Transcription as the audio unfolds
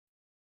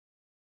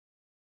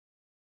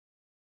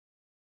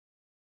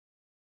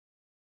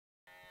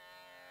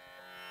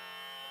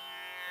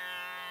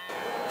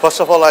First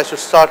of all, I should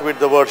start with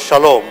the word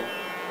shalom.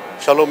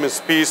 Shalom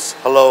is peace.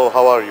 Hello,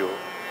 how are you?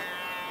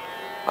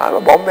 I'm a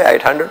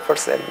Bombayite,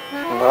 100%.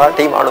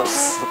 Marathi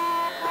Manus.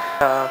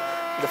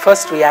 The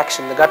first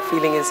reaction, the gut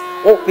feeling is,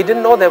 oh, we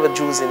didn't know there were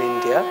Jews in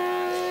India.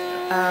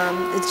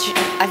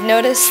 I've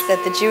noticed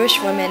that the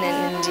Jewish women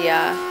in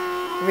India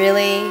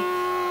really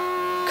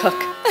cook.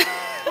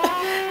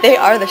 They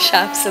are the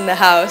chefs in the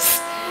house.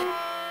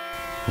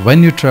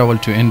 When you travel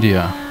to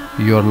India,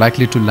 you are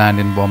likely to land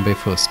in Bombay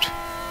first,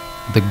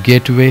 the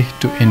gateway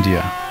to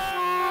India.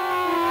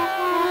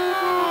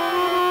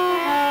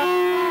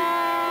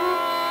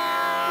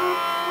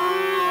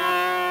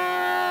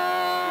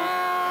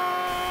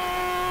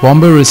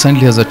 Bombay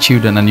recently has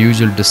achieved an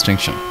unusual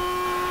distinction,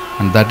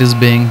 and that is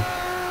being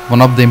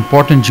one of the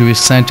important Jewish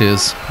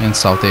centers in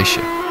South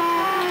Asia.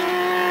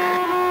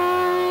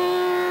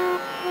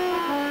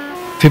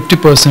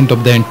 50%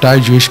 of the entire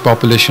Jewish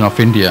population of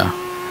India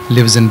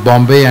lives in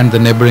Bombay and the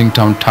neighboring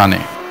town Thane.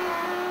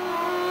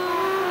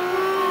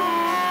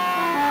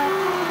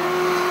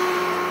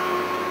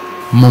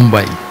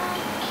 Mumbai,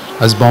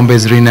 as Bombay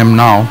is renamed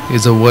now,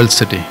 is a world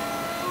city,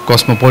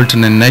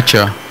 cosmopolitan in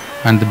nature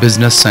and the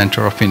business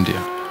center of India,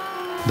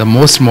 the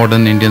most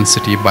modern Indian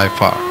city by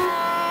far.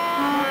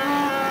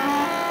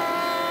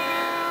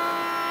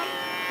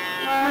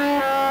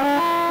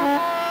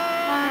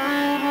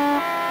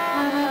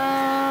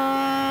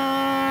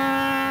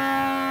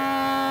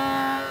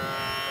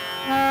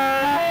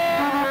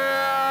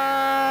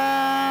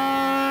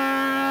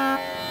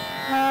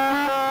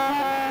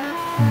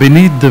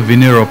 Beneath the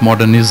veneer of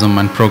modernism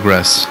and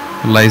progress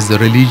lies the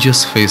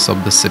religious face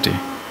of the city.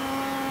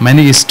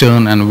 Many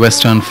Eastern and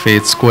Western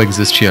faiths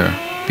coexist here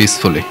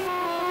peacefully.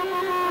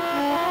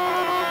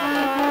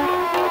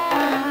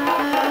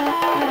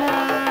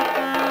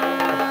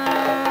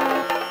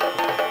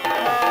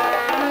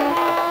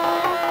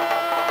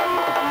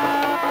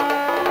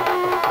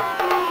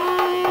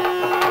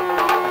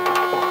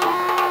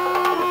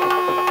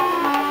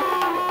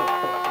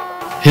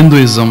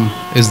 Hinduism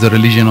is the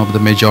religion of the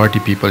majority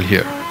people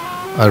here,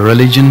 a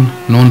religion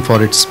known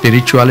for its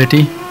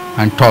spirituality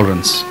and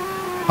tolerance.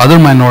 Other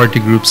minority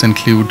groups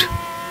include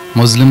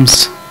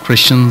Muslims,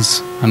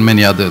 Christians, and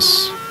many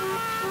others.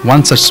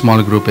 One such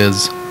small group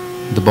is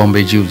the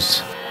Bombay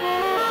Jews.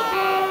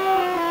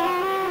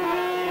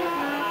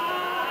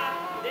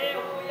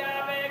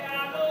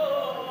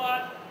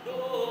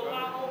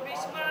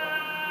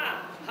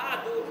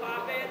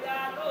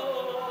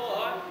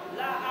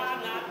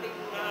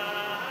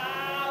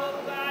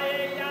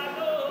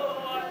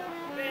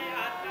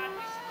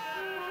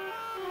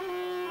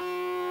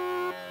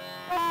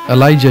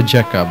 Elijah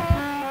Jacob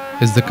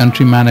is the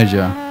country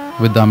manager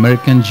with the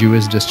American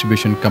Jewish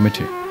Distribution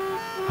Committee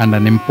and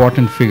an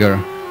important figure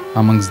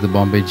amongst the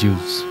Bombay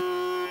Jews.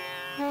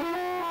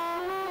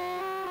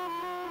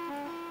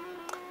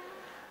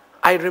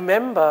 I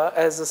remember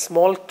as a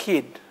small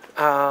kid,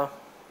 I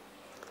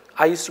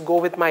used to go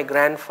with my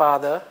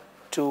grandfather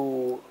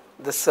to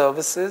the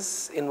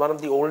services in one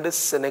of the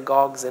oldest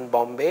synagogues in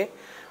Bombay,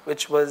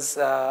 which was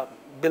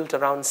built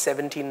around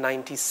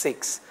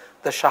 1796.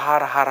 The Shahar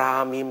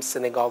Harahamim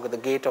Synagogue, the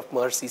Gate of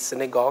Mercy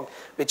Synagogue,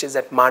 which is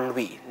at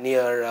Mandvi,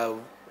 near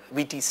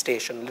VT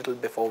Station, little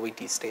before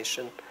VT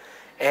Station.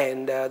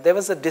 And there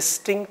was a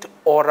distinct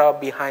aura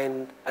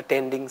behind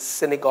attending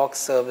synagogue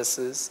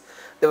services.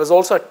 There was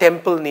also a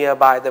temple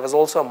nearby. There was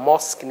also a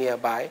mosque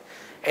nearby.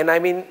 And I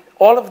mean,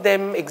 all of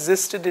them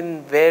existed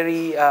in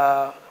very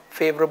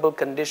favorable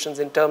conditions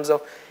in terms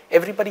of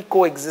everybody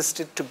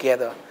coexisted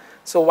together.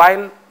 So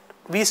while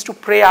we used to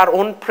pray our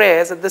own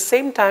prayers, at the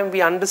same time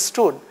we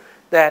understood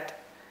that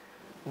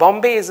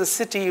Bombay is a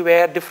city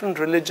where different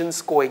religions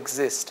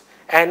coexist.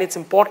 And it's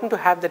important to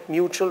have that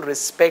mutual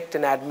respect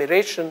and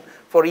admiration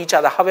for each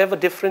other, however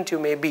different you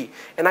may be.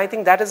 And I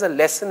think that is a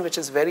lesson which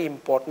is very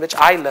important, which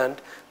I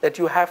learned, that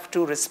you have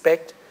to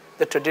respect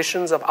the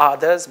traditions of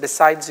others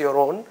besides your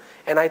own.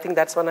 And I think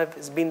that's one of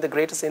has been the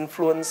greatest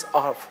influence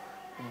of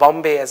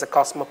Bombay as a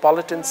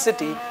cosmopolitan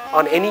city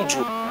on any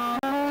Jew.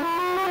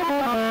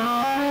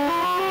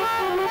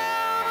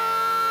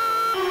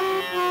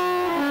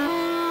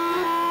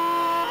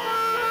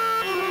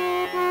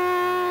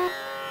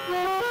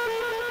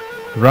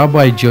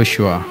 Rabbi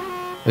Joshua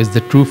is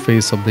the true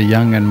face of the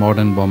young and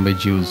modern Bombay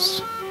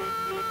Jews,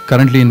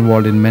 currently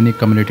involved in many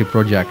community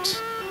projects,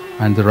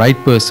 and the right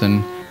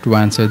person to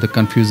answer the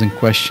confusing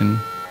question,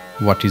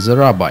 what is a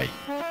rabbi?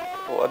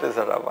 What is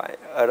a rabbi?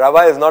 A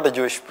rabbi is not a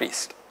Jewish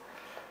priest.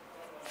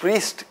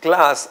 Priest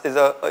class is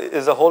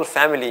a whole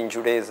family in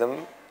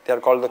Judaism. They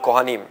are called the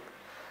Kohanim.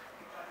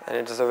 And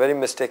it is a very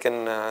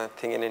mistaken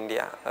thing in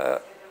India.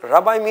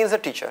 Rabbi means a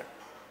teacher.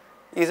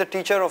 He is a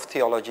teacher of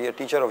theology, a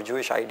teacher of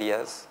Jewish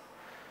ideas,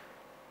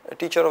 a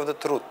teacher of the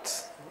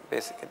truth,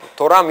 basically.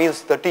 Torah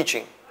means the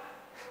teaching.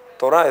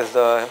 Torah is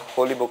the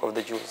holy book of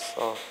the Jews.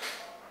 So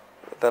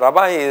the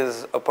rabbi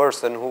is a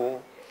person who,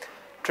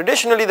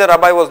 traditionally the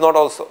rabbi was not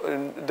also,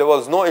 there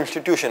was no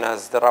institution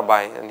as the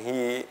rabbi, and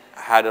he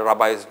had a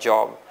rabbi's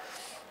job.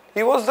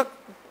 He was the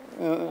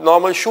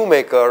normal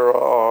shoemaker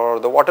or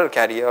the water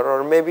carrier,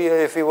 or maybe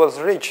if he was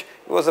rich,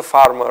 he was a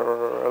farmer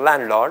or a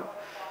landlord.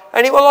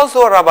 And he was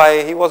also a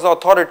rabbi. He was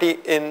authority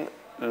in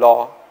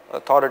law,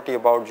 authority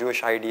about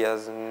Jewish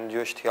ideas and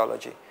Jewish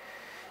theology.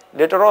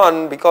 Later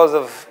on, because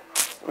of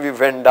we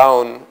went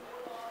down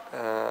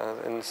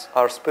in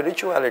our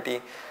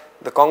spirituality,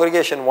 the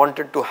congregation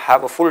wanted to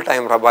have a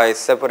full-time rabbi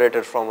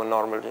separated from a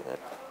normal.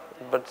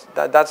 But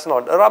that's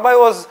not. A rabbi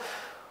was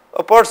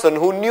a person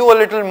who knew a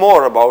little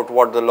more about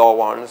what the law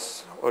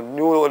wants, or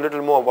knew a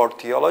little more about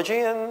theology,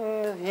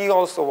 and he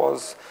also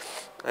was,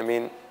 I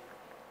mean,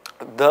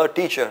 the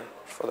teacher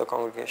for the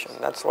congregation.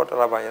 That's what a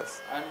rabbi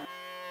is.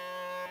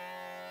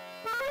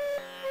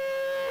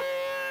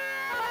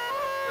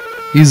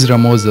 Isra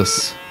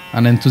Moses,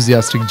 an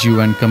enthusiastic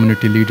Jew and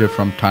community leader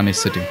from Thane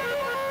city.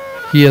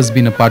 He has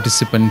been a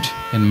participant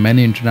in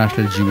many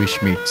international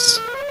Jewish meets.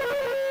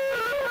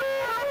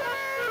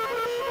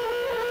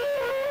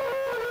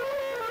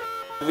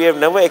 We have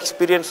never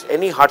experienced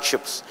any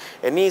hardships,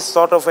 any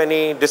sort of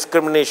any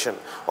discrimination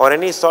or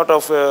any sort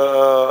of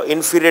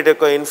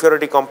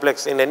inferiority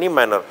complex in any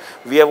manner.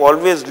 We have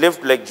always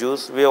lived like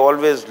Jews. We have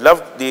always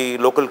loved the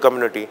local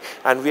community,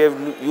 and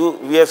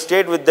we have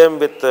stayed with them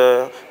with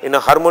in a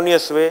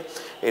harmonious way,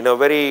 in a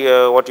very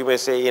what you may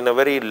say, in a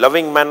very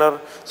loving manner,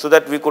 so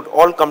that we could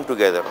all come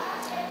together.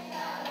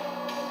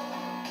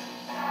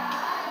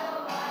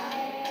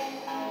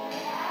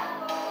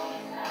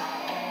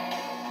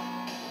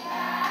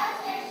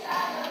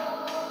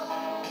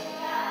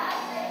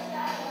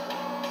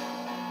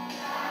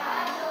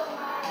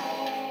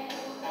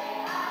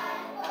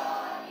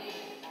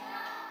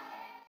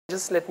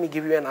 Just let me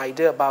give you an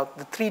idea about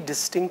the three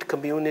distinct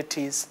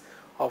communities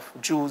of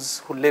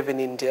Jews who live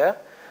in India.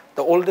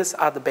 The oldest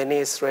are the Bene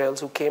Israels,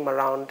 who came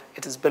around,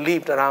 it is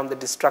believed, around the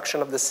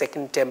destruction of the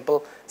Second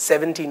Temple,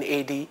 17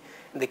 AD.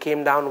 And they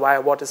came down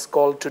via what is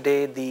called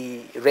today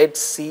the Red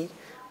Sea,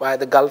 via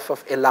the Gulf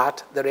of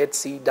Elat, the Red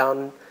Sea,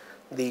 down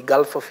the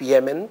Gulf of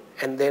Yemen,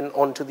 and then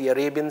onto the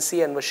Arabian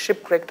Sea, and were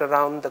shipwrecked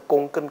around the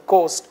Konkan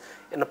coast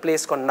in a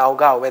place called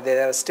Naugao, where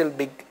there are still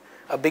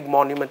a big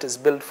monument is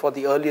built for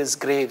the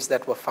earliest graves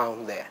that were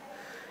found there.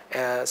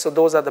 So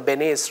those are the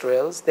Bene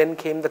Israels. Then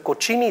came the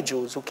Cochini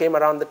Jews, who came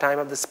around the time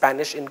of the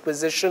Spanish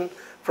Inquisition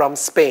from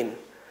Spain,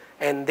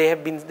 and they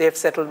have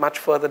settled much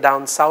further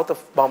down south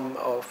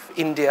of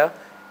India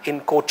in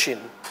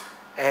Cochin.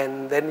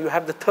 And then you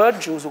have the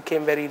third Jews who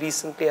came very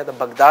recently, are the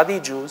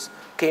Baghdadi Jews,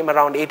 came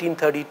around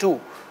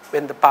 1832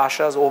 when the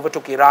Pashas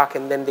overtook Iraq,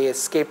 and then they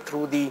escaped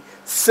through the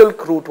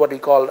Silk Route, what we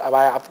call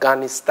via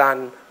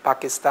Afghanistan,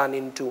 Pakistan,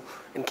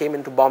 and came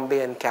into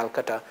Bombay and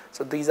Calcutta.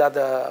 So these are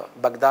the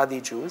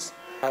Baghdadi Jews.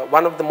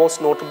 One of the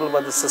most notable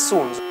were the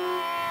Sassoons.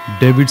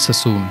 David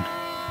Sassoon,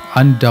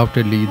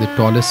 undoubtedly the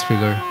tallest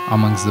figure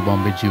amongst the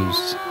Bombay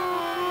Jews,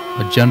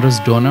 a generous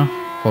donor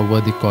for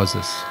worthy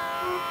causes.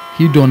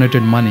 He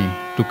donated money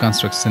to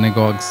construct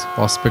synagogues,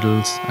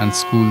 hospitals and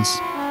schools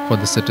for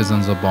the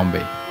citizens of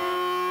Bombay.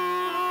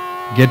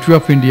 Gateway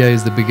of India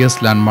is the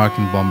biggest landmark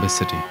in Bombay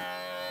city.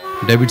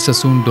 David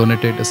Sassoon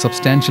donated a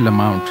substantial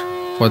amount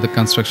for the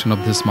construction of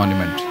this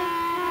monument.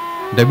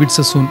 David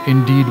Sassoon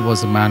indeed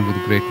was a man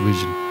with great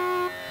vision.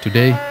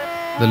 Today,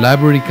 the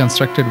library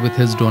constructed with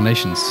his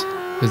donations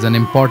is an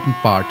important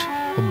part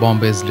of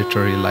Bombay's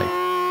literary life.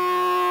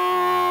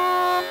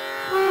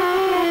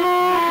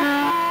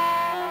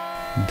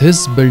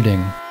 This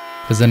building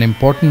is an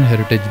important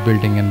heritage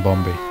building in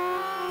Bombay.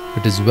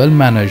 It is well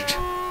managed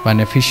by an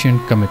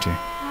efficient committee.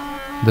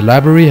 The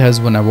library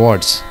has won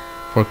awards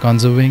for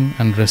conserving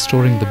and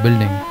restoring the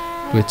building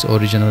to its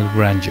original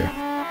grandeur.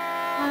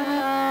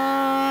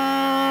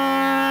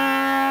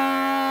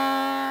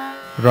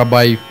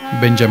 Rabbi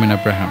Benjamin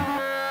Abraham,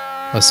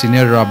 a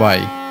senior rabbi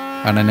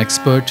and an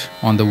expert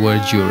on the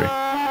word Jewry.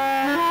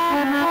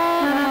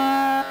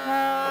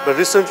 But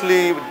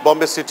recently,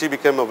 Bombay city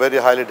became a very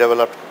highly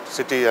developed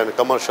city and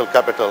commercial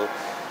capital.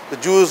 The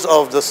Jews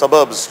of the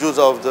suburbs, Jews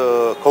of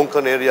the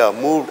Konkan area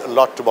moved a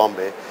lot to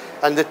Bombay,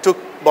 and they took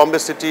Bombay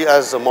city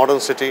as a modern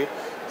city,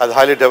 as a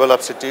highly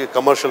developed city,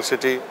 commercial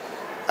city,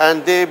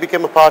 and they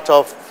became a part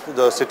of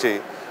the city.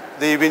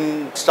 They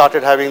even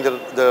started having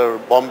the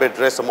Bombay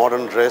dress, a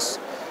modern dress,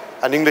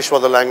 and English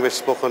was the language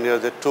spoken here.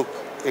 They took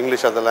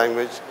English as the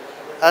language,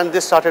 and they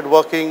started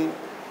working.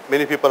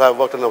 Many people have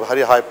worked on a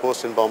very high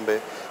post in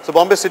Bombay. So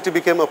Bombay city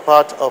became a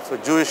part of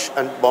Jewish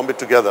and Bombay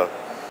together.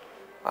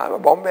 I'm a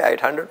Bombayite,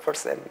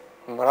 100%.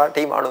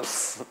 Marathi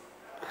Manus.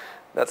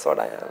 That's what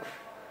I am.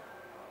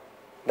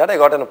 That I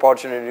got an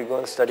opportunity to go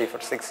and study for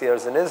 6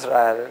 years in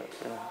Israel.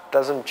 It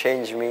doesn't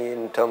change me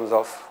in terms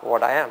of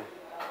what I am.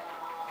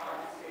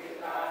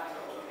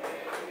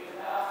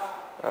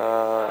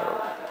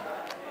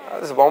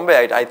 As a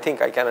Bombayite, I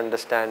think I can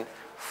understand.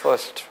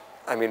 First,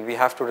 I mean, we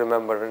have to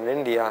remember in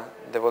India,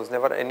 there was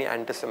never any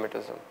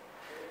anti-Semitism.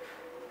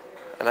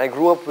 And I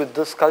grew up with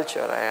this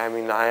culture. I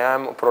mean, I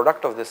am a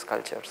product of this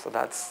culture. So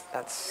that's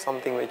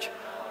something which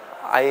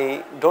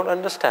I don't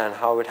understand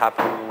how it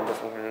happened.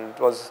 It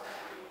was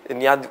in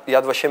Yad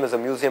Vashem is a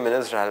museum in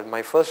Israel.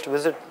 My first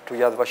visit to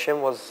Yad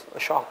Vashem was a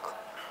shock.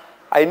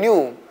 I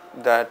knew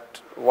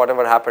that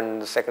whatever happened in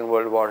the Second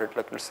World War,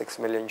 Hitler killed 6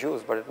 million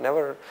Jews, but it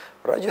never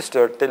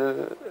registered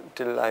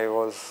till I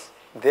was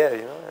there,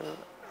 you know, and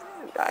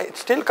I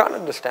still can't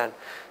understand.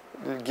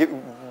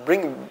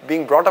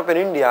 Being brought up in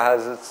India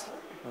has its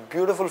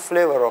beautiful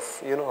flavor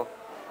of, you know,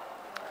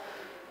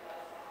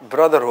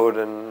 brotherhood,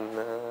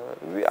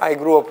 and I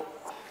grew up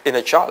in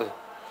a chal.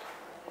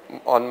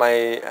 On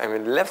my,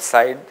 left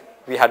side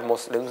we had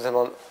Muslims, and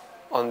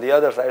on the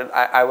other side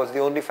I was the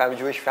only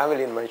Jewish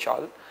family in my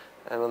chal,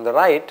 and on the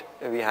right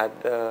we had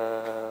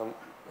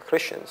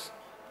Christians.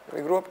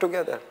 We grew up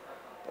together,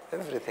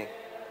 everything.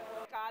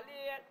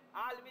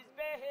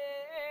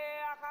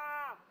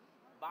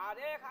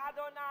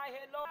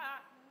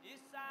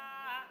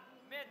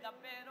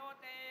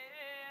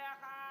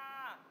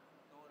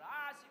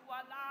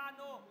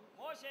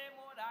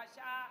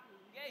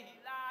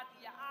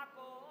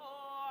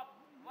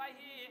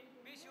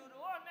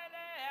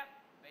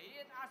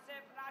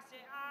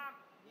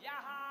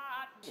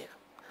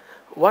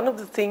 One of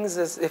the things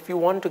is, if you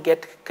want to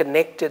get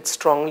connected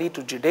strongly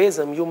to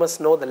Judaism, you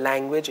must know the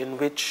language in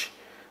which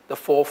our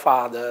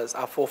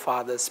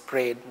forefathers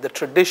prayed, the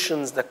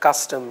traditions, the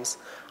customs.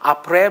 Our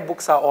prayer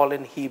books are all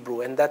in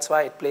Hebrew, and that's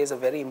why it plays a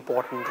very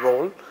important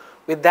role.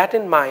 With that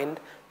in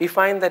mind, we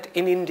find that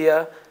in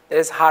India, there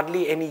is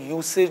hardly any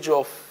usage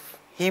of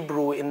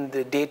Hebrew in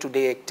the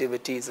day-to-day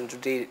activities and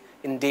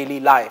in daily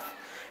life.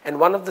 And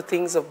one of the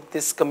things of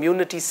this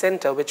community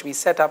center which we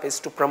set up is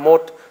to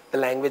promote the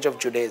language of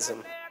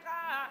Judaism.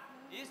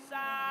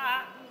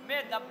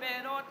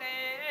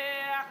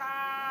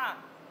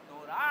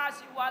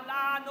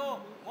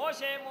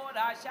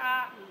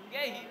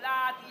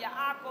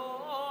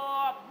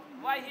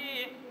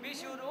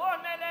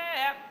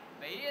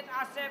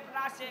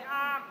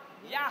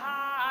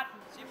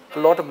 A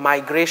lot of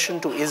migration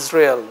to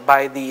Israel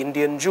by the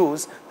Indian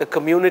Jews, the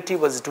community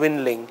was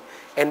dwindling,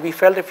 and we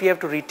felt if we have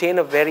to retain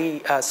a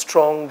very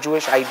strong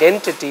Jewish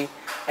identity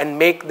and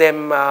make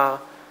them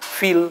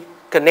feel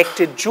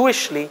connected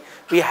Jewishly,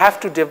 we have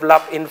to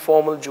develop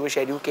informal Jewish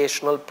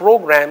educational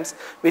programs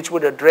which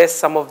would address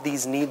some of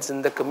these needs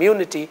in the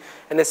community,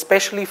 and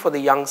especially for the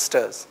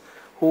youngsters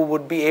who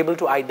would be able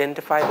to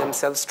identify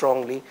themselves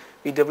strongly.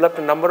 We developed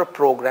a number of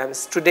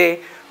programs.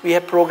 Today, we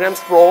have programs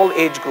for all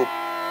age groups.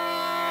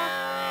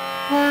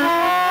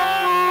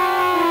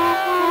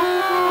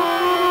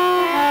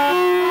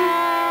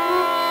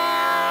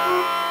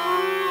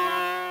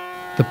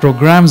 The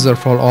programs are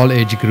for all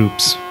age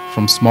groups,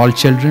 from small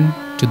children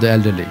to the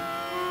elderly.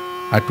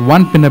 At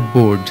one pin-up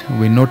board,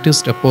 we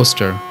noticed a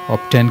poster of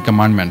 10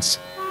 commandments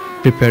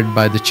prepared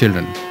by the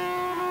children.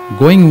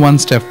 Going one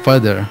step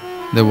further,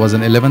 there was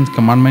an 11th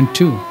commandment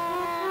too.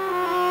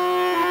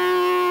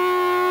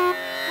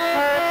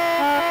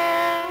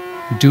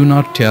 Do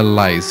not tell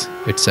lies,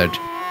 it said.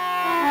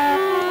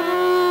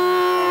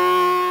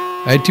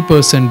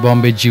 80%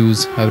 Bombay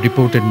Jews have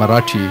reported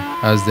Marathi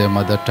as their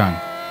mother tongue.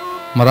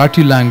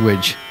 Marathi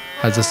language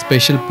has a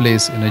special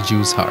place in a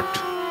Jew's heart.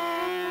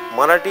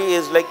 Marathi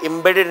is like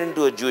embedded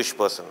into a Jewish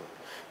person.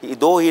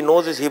 Though he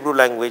knows his Hebrew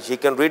language, he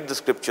can read the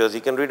scriptures,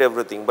 he can read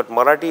everything, but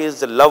Marathi is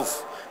the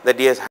love that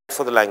he has had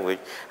for the language.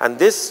 And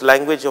this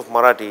language of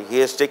Marathi, he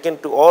has taken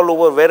to all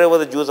over wherever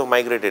the Jews have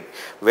migrated.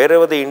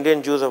 Wherever the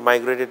Indian Jews have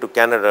migrated to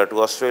Canada,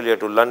 to Australia,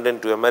 to London,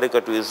 to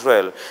America, to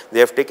Israel, they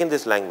have taken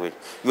this language.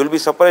 You will be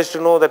surprised to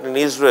know that in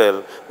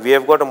Israel, we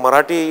have got a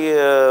Marathi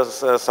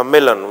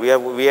Sammelan.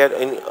 We had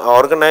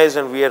organized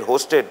and we had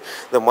hosted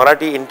the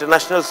Marathi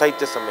International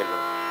Sahitya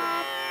Sammelan.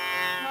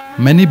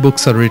 Many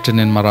books are written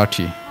in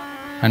Marathi,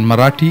 and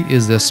Marathi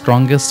is the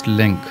strongest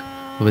link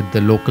with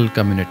the local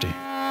community.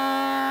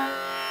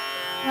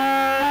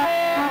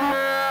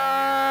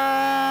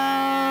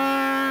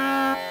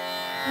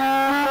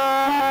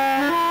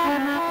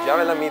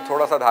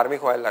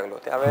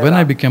 When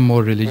I became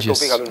more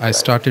religious, I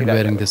started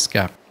wearing this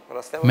cap.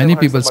 Many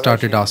people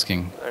started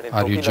asking,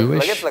 "Are you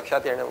Jewish?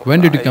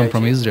 When did you come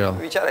from Israel?"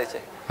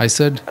 I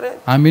said,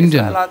 "I'm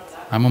Indian.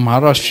 I'm a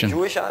Maharashtrian.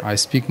 I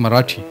speak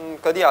Marathi."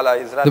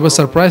 They were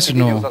surprised to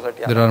know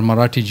there are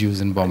Marathi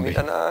Jews in Bombay.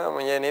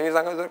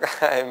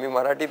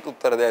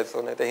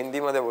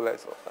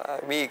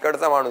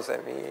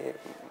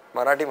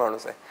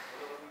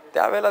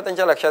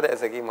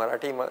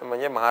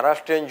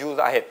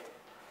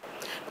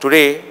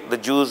 Today, the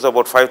Jews are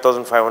about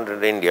 5,500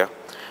 in India,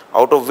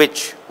 out of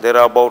which there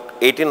are about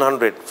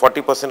 1,800,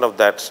 40% of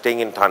that staying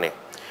in Thane.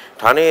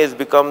 Thane has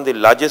become the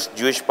largest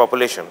Jewish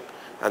population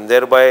and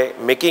thereby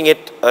making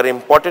it an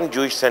important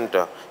Jewish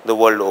center the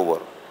world over.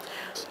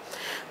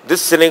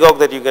 This synagogue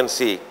that you can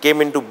see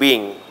came into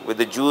being with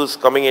the Jews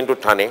coming into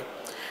Thane,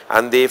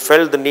 and they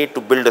felt the need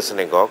to build a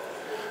synagogue.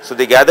 So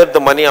they gathered the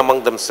money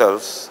among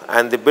themselves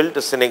and they built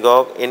a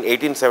synagogue in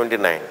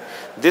 1879.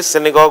 This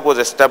synagogue was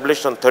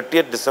established on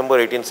 30th December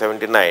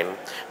 1879,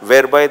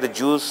 whereby the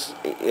Jews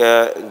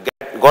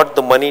got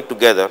the money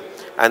together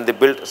and they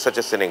built such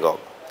a synagogue.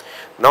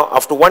 Now,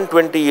 after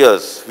 120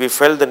 years, we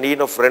felt the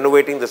need of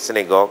renovating the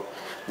synagogue.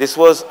 This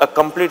was a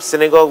complete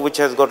synagogue which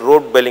has got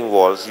road-bearing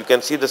walls. You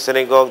can see the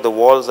synagogue, the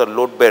walls are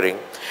load-bearing,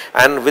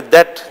 and with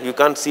that you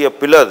can't see a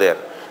pillar there.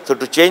 So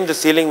to change the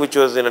ceiling, which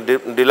was in a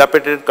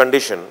dilapidated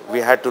condition, we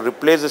had to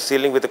replace the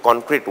ceiling with a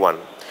concrete one.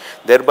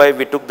 Thereby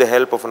we took the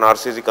help of an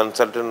RCC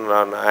consultant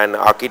and an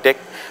architect,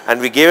 and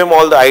we gave him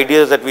all the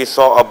ideas that we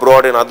saw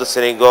abroad in other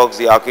synagogues,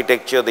 the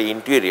architecture, the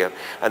interior,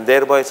 and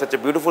thereby such a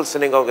beautiful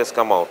synagogue has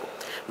come out.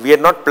 We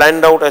had not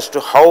planned out as to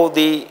how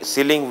the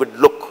ceiling would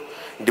look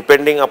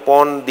depending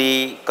upon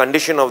the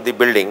condition of the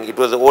building. It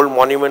was an old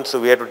monument, so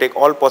we had to take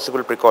all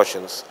possible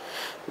precautions.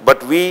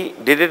 But we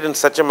did it in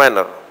such a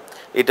manner.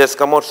 It has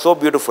come out so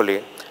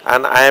beautifully,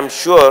 and I am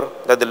sure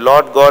that the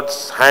Lord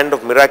God's hand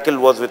of miracle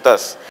was with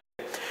us.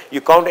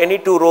 You count any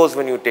 2 rows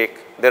when you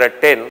take, there are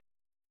 10.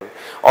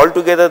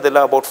 Altogether, there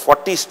are about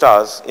 40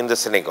 stars in the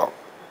synagogue.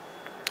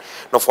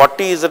 Now,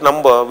 40 is a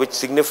number which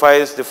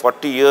signifies the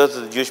 40 years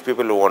the Jewish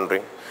people were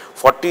wandering.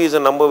 40 is a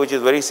number which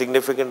is very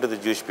significant to the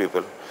Jewish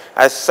people.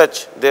 As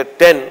such, the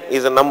 10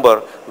 is a number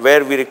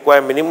where we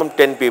require minimum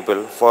 10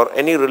 people for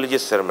any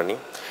religious ceremony.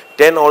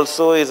 10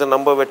 also is a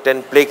number where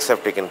 10 plagues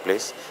have taken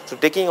place. So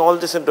taking all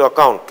this into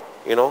account,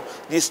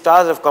 these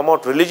stars have come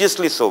out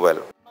religiously so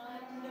well.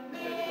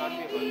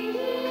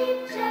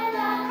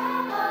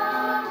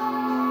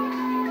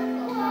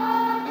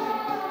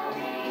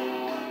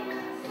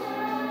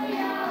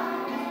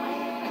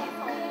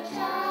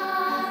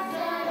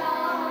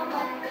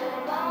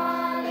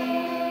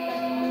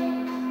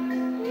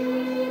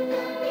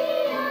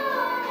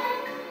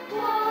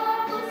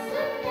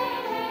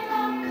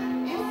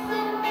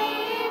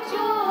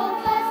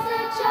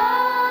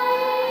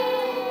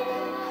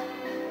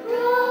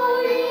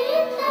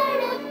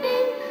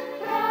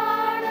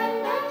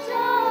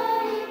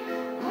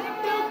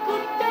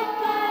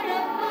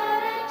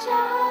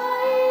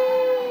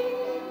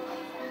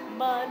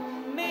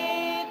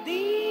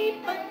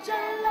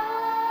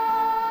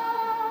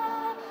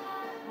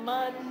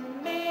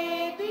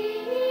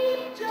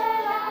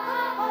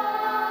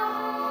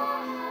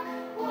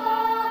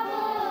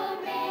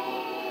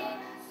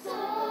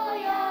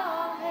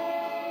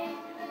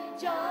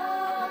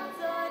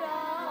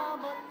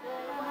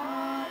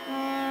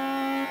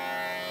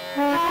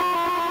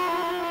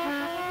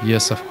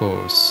 Yes, of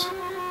course.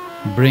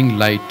 Bring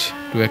light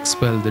to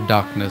expel the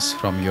darkness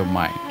from your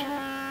mind.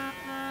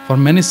 For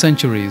many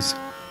centuries,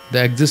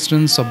 the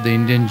existence of the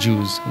Indian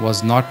Jews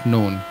was not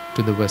known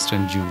to the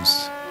Western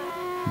Jews.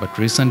 But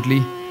recently,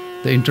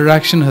 the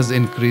interaction has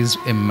increased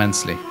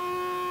immensely.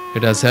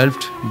 It has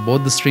helped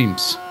both the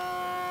streams.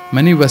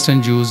 Many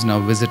Western Jews now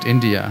visit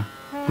India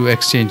to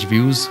exchange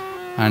views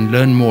and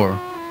learn more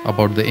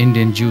about the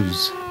Indian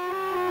Jews.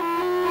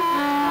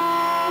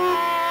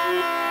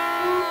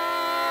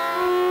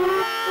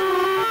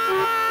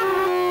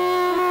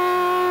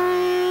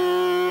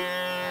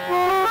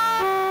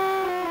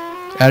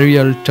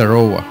 Ariel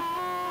Tarova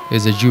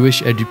is a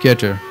Jewish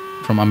educator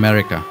from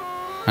America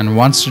and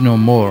wants to know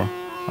more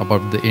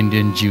about the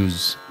Indian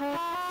Jews.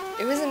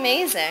 It was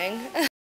amazing.